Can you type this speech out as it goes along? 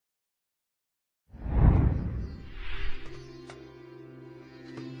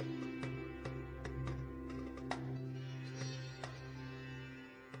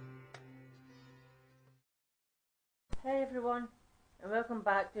Hey everyone, and welcome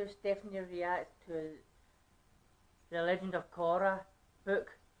back to Stephanie Reacts to The Legend of Korra,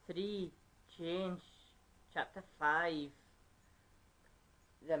 Book 3, Change, Chapter 5,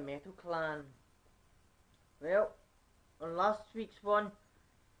 The Metal Clan. Well, on last week's one,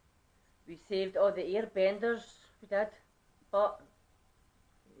 we saved all the airbenders, we did, but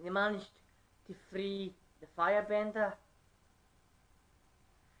they managed to free the firebender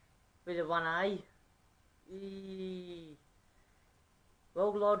with the one eye.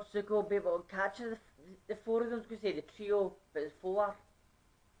 Will Lord Zuko be able to catch the four of them? I was going to say the trio, but it's four.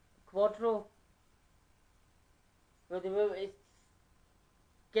 Quadro. Will they be able to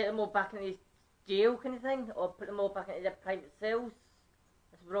get them all back into jail kind of thing? Or put them all back into their private cells?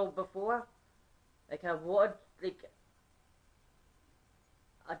 As we were all before. Like a water, like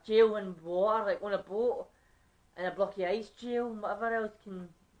a jail in water, like on a boat. And a blocky ice jail, whatever else can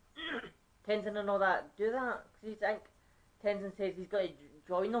Tenzin and all that do that, because I think Tenzin says he's got to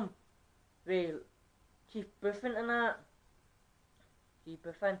join them with Chief Buffin and that. Chief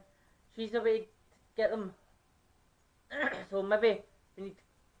Buffin. She's the way to get them. So maybe they need,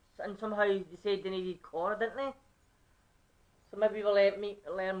 and somehow they said they needed Korra, didn't they? So maybe we'll let me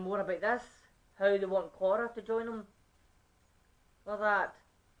learn more about this, how they want Korra to join them. Like that.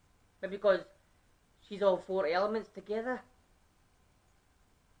 Maybe because she's all four elements together.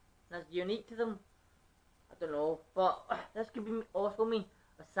 That's unique to them. I don't know, but this could be also mean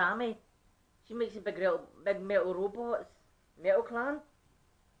a Sammy. She makes a big metal robots, Metal Clan.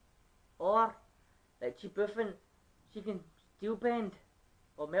 Or like Chief Buffin, she can steel bend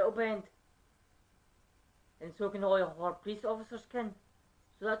or metal bend, and so can all her police officers can.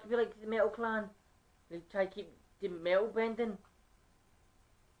 So that could be like the Metal Clan. They try to keep the metal bending.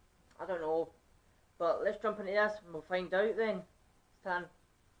 I don't know, but let's jump into this and we'll find out then. Stan.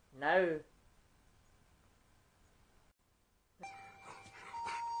 Now.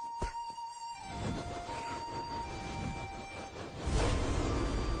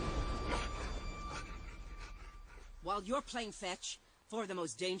 While you're playing fetch, four of the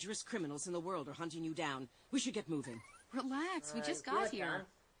most dangerous criminals in the world are hunting you down. We should get moving. Relax, we just got here.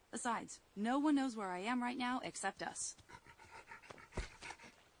 Besides, no one knows where I am right now except us.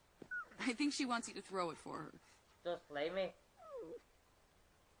 I think she wants you to throw it for her. Just leave me.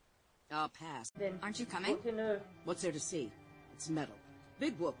 I'll pass. Then aren't you coming? What's there to see? It's metal.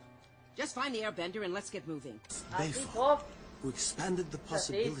 Big whoop. Just find the airbender and let's get moving. Ep5, who expanded the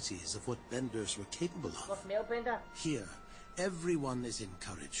possibilities of what benders were capable of. Here, everyone is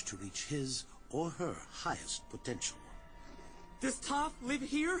encouraged to reach his or her highest potential. Does Toph live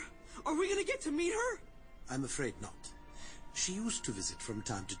here? Are we gonna get to meet her? I'm afraid not. She used to visit from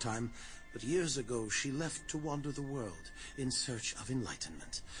time to time, but years ago she left to wander the world in search of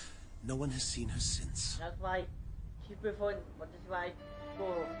enlightenment. No one has seen her since. That's why she preferred, but that's why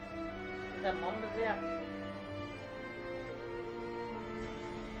go. Her mom was there.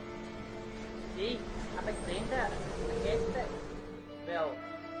 See, I've explained it. I guessed it. Well,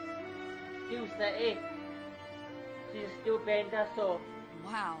 Steel City. She's a steel bender, so.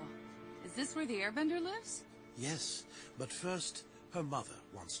 Wow. Is this where the airbender lives? Yes, but first, her mother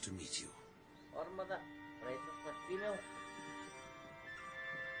wants to meet you. Or mother. Right, that's female.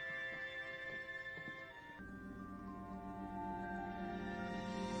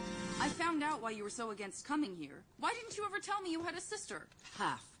 I found out why you were so against coming here. Why didn't you ever tell me you had a sister?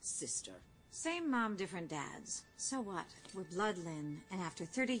 Half-sister. Same mom, different dads. So what? We're blood, Lynn, and after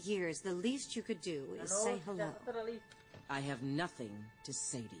 30 years, the least you could do is say hello. I have nothing to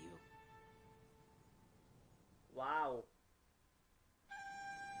say to you. Wow.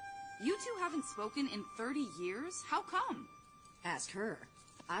 You two haven't spoken in 30 years? How come? Ask her.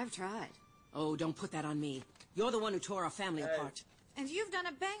 I've tried. Oh, don't put that on me. You're the one who tore our family apart. And you've done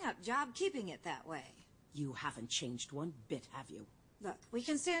a bang-up job keeping it that way. You haven't changed one bit, have you? Look, we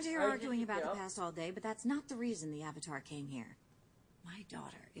can stand here arguing about the past all day, but that's not the reason the Avatar came here. My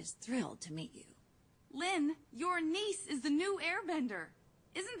daughter is thrilled to meet you. Lynn, your niece is the new airbender.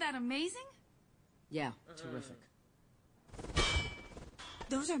 Isn't that amazing? Yeah, terrific.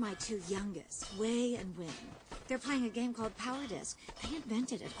 Those are my two youngest, Wei and Win. They're playing a game called Power Disc. They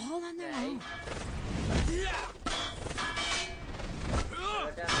invented it all on their own.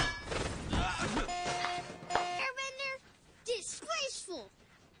 Airbender? Disgraceful!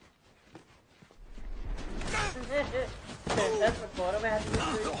 That's what Korra had to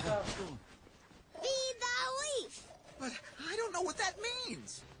do. Be the leaf! But I don't know what that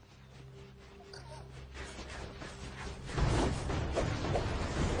means.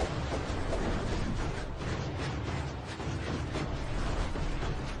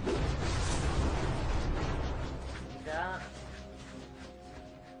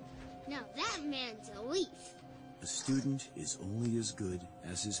 Now that man's a leaf. A student is only as good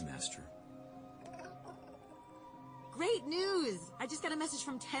as his master. Great news! I just got a message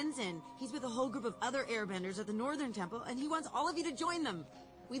from Tenzin. He's with a whole group of other airbenders at the Northern Temple, and he wants all of you to join them.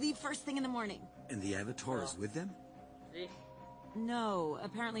 We leave first thing in the morning. And the Avatar is with them? No,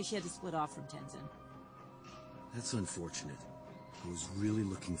 apparently she had to split off from Tenzin. That's unfortunate. I was really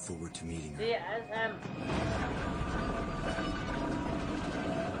looking forward to meeting her. See, as him.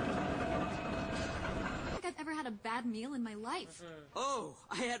 I don't think I've ever had a bad meal in my life. Oh,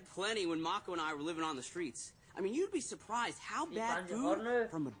 I had plenty when Mako and I were living on the streets. I mean, you'd be surprised how bad food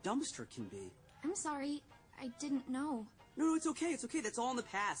from a dumpster can be. I'm sorry. I didn't know. No, it's okay. It's okay. That's all in the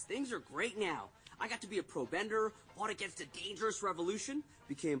past. Things are great now. I got to be a pro-bender, fought against a dangerous revolution,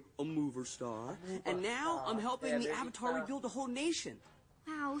 became a mover star, and now I'm helping the Avatar rebuild a whole nation.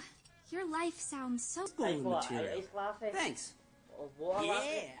 Wow, your life sounds so... Bowling material. Thanks.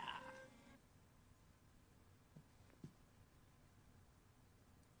 Yeah.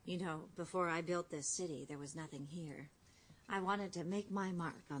 You know, before I built this city, there was nothing here. I wanted to make my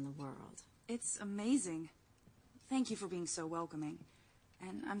mark on the world. It's amazing. Thank you for being so welcoming.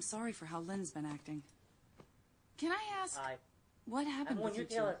 And I'm sorry for how Lynn's been acting. Can I ask, what happened with you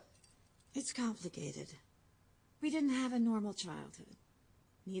two? It's complicated. We didn't have a normal childhood.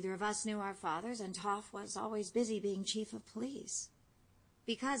 Neither of us knew our fathers, and Toph was always busy being chief of police.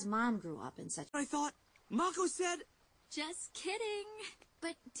 Because Mom grew up in such... I thought Mako said... Just kidding.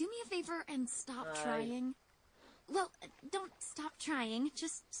 But do me a favor and stop trying. Well, don't stop trying.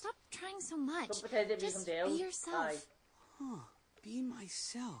 Just stop trying so much. Just be yourself. Huh. Be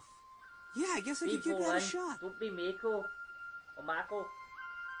myself. Yeah, I guess I could give that a shot. Don't be Mako. Or Mako.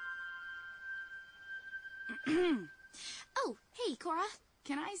 Oh, hey, Korra.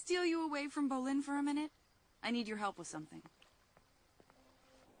 Can I steal you away from Bolin for a minute? I need your help with something.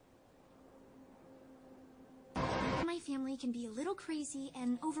 My family can be a little crazy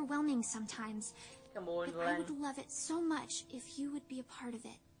and overwhelming sometimes. Come on, but I would love it so much if you would be a part of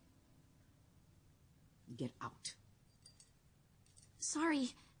it. Get out.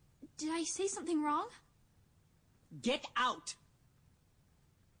 Sorry, did I say something wrong? Get out!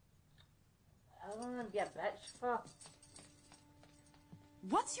 How long am I be a bitch for?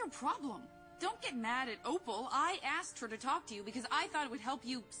 What's your problem? Don't get mad at Opal. I asked her to talk to you because I thought it would help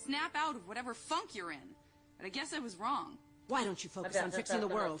you snap out of whatever funk you're in. But I guess I was wrong. Why don't you focus on fixing the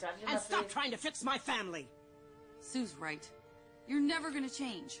world and stop trying to fix my family? Sue's right. You're never gonna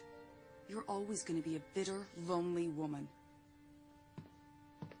change. You're always gonna be a bitter, lonely woman.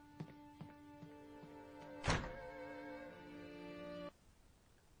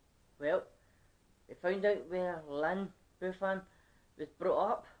 Well, they found out where Lynn Bufan was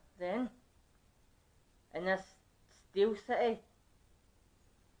brought up then, in this Steel City.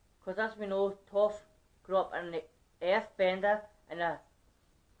 Because as we know, Toph grew up in the Earthbender, in the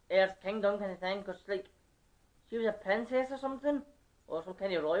Earth Kingdom kind of thing, because like, she was a princess or something, or some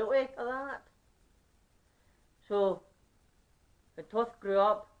kind of royalty or that. So, when Toph grew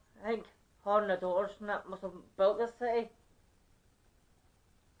up, I think her and her daughters and that must have built this city.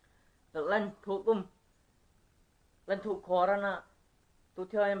 But Lynn told them, Lynn told Korra and that, don't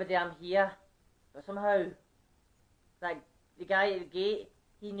tell anybody I'm here. But somehow, like, the guy at the gate,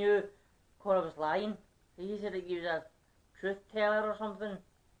 he knew Korra was lying. He said that he was a truth teller or something.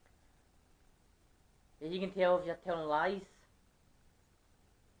 You can tell if you're telling lies.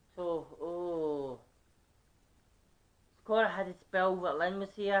 So, Korra had to spell that Lynn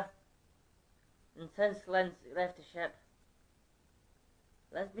was here. And since Lynn's left the ship,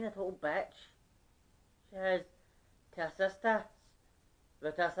 Lynn's been a total bitch. She has to her sister,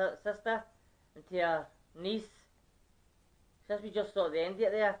 and to her niece. Since we just saw the end of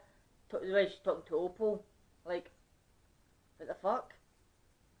it there, the way she's talking to Opal, like, what the fuck?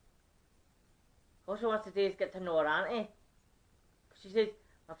 All she wants to do is get to know her auntie. She says,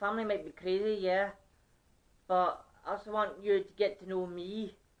 my family might be crazy, yeah, but I also want you to get to know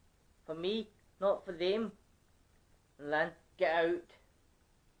me. For me, not for them. And Lynn, get out.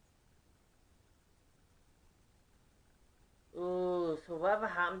 Oh, so whatever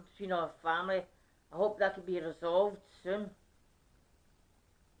happened between our family, I hope that can be resolved soon.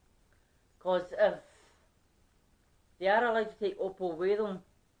 Because if they are allowed to take Opal with them,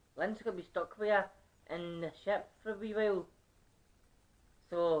 Lynn's going to be stuck with her in the ship for a wee while.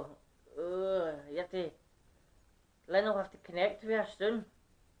 So, you have to... Lynn will have to connect with her soon.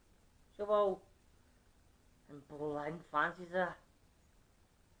 She will. And Lynn fancies her.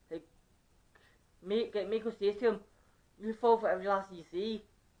 Like, Mako says to him, you fall for every last you see.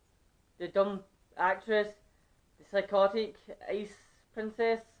 The dumb actress, the psychotic ice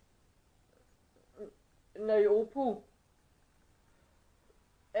princess. now Opal,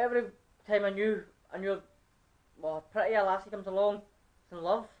 every time a new, well, prettier lassie comes along, it's in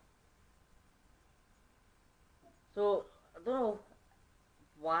love. So, I don't know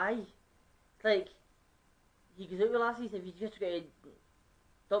why. It's like, he goes out with lassies if he's just got to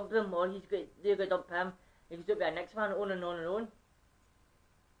dump them, or they're going to dump him, he goes out with a next man, on and on and on.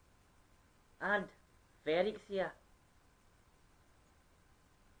 And Ferric's here.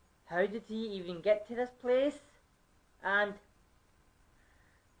 How did he even get to this place? And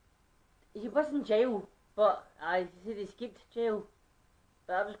he was in jail, but he said he escaped jail.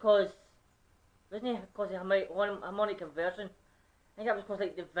 But that was because, wasn't it? Because of harmonic conversion. I think that was because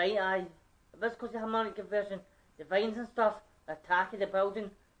like the vine, it was because of harmonic conversion. The vines and stuff attacked the building,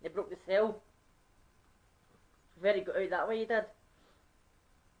 they broke the cell. Very got out that way, he did.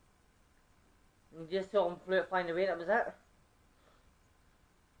 And you just saw him flying away, that was it.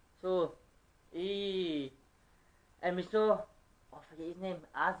 So, and we saw, I forget his name,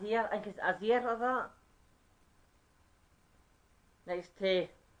 Azir, I think it's Azir or that. Next to,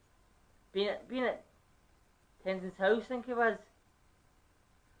 being at Tenzin's house, I think it was.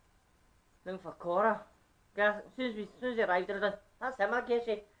 Looking for Korra. As soon as he arrived, I was like, that's him, I guess,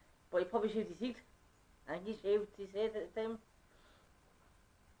 but he probably shaved his head. I think he shaved his head at the time.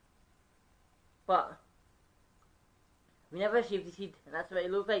 But we never shaved his head, and that's what he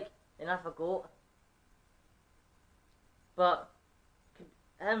looked like, and I forgot. But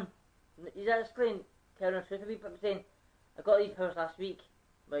he's actually telling the truth a wee bit, saying, I got these powers last week.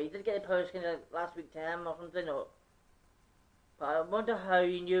 Well, he did get the powers kind of last week to him or something, but I wonder how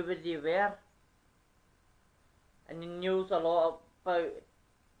he knew where they were. And he knows a lot about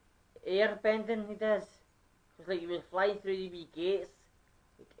air bending, he does. Because like he was flying through the wee gates,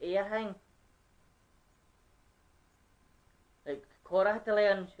 like air thing. Like Korra had to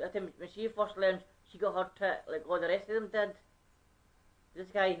learn, when she first learned, she got hurt like all the rest of them did. This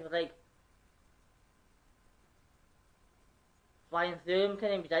guy was like flying through him,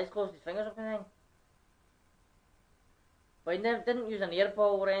 kind of his eyes closed, his fingers or something. But he didn't use an air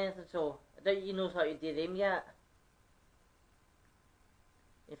ball or anything, so I doubt he knows how to do them yet.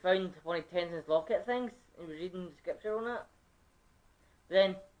 He found one of Tenzin's locket things, and he was reading the scripture on it.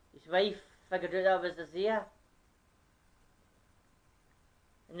 Then his wife figured out that was Azir.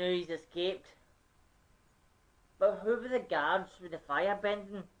 And now he's escaped. But who were the guards with the fire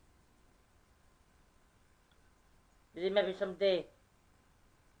bending? Was it maybe somebody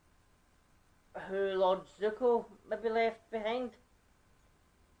who Lord Zuko maybe left behind?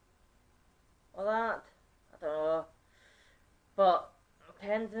 Or that? I don't know. But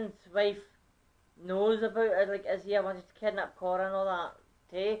Tenzin's wife knows about it, like Azir wanted to kidnap Korra and all that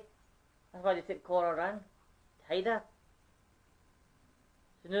too. That's why they took Korra in, to hide her.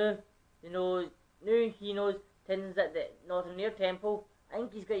 So now, now he knows Tenzin's at the Northern Air Temple. I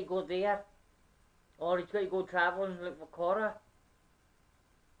think he's got to go there. Or he's got to go travelling and look for Korra.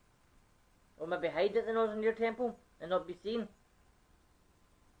 Or maybe hide at the Northern Air Temple and not be seen.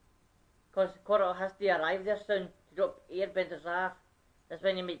 Because Korra has to arrive there soon to drop airbenders off. That's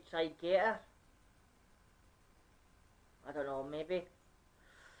when he might try to get her. I don't know, maybe.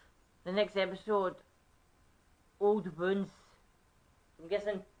 The next episode, Old Wounds. I'm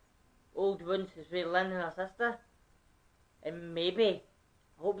guessing Old Wounds is with Lynn and her sister. And maybe,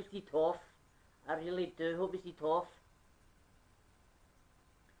 I hope we see Toph. I really do hope we see Toph.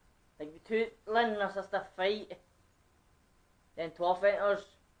 Like the two, Lynn and her sister fight. Then Toph enters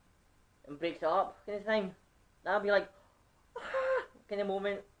and breaks it up, kind of thing. That'd be like, kind of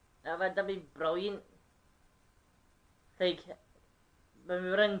moment. That'd be brilliant. Like, when we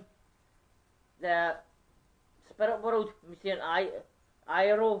were in the spirit world, we see an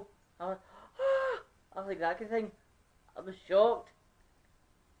Iroh. I was like that kind of thing. I was shocked.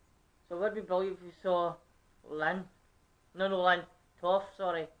 So it would be brilliant if we saw Lynn. No, Lynn. Toph,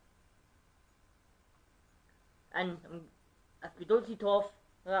 sorry. And if we don't see Toph,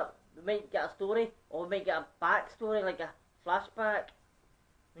 we might get a story, or we might get a backstory, like a flashback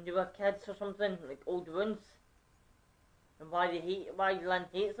when they were kids or something, like Old Wounds. And why Lynn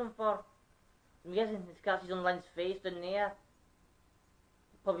hates them for. I'm guessing the scratches on Lynn's face down there.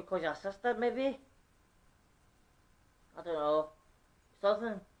 Probably because of her sister, maybe? I don't know.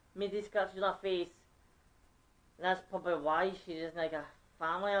 Something made these scratches on her face. And that's probably why she doesn't like a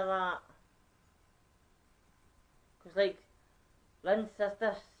family or that. Because like, Lynn's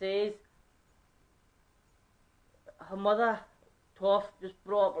sister says her mother, Toph, just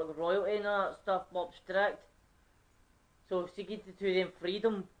brought up like royalty and all that stuff, Bob strict. So she gives the two of them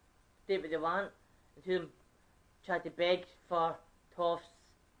freedom to do what they want. The two of them try to beg for Toph's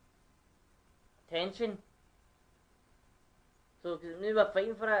tension. So, because they were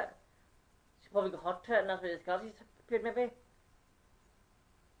fighting for it, she probably got hurt to it, and that's why the scars appeared, maybe.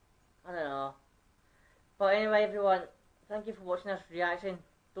 I don't know. But anyway, everyone, thank you for watching this reaction.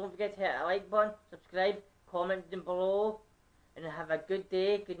 Don't forget to hit a like button, subscribe, comment down below, and have a good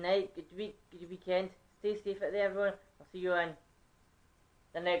day, good night, good week, good weekend. Stay safe out there, everyone. I'll see you in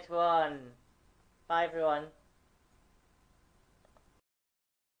the next one. Bye, everyone.